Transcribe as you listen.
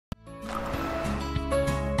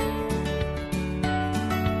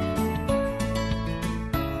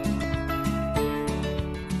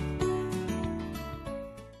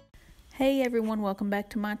Hey everyone, welcome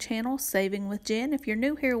back to my channel, Saving with Jen. If you're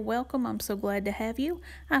new here, welcome. I'm so glad to have you.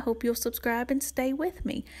 I hope you'll subscribe and stay with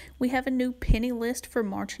me. We have a new penny list for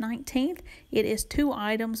March 19th. It is 2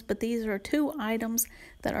 items, but these are 2 items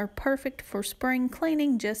that are perfect for spring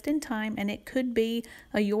cleaning just in time, and it could be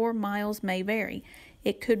your miles may vary.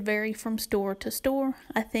 It could vary from store to store.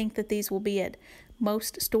 I think that these will be at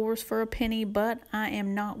most stores for a penny, but I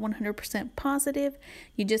am not 100% positive.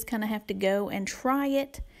 You just kind of have to go and try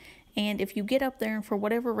it. And if you get up there and for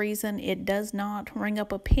whatever reason it does not ring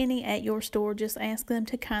up a penny at your store, just ask them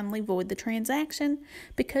to kindly void the transaction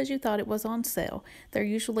because you thought it was on sale. They're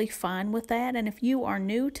usually fine with that. And if you are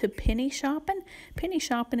new to penny shopping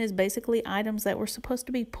is basically items that were supposed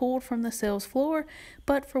to be pulled from the sales floor,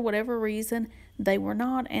 but for whatever reason they were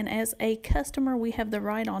not. And as a customer, we have the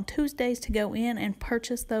right on Tuesdays to go in and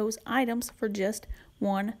purchase those items for just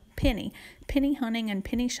 1 penny. Penny hunting and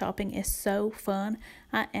penny shopping is so fun.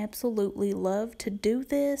 I absolutely love to do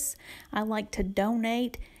this. I like to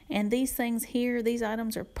donate, and these things here, these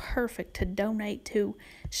items are perfect to donate to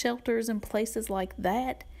shelters and places like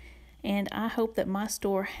that. And I hope that my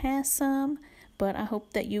store has some, but I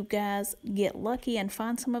hope that you guys get lucky and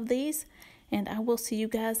find some of these. And I will see you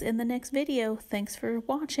guys in the next video. Thanks for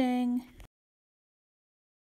watching.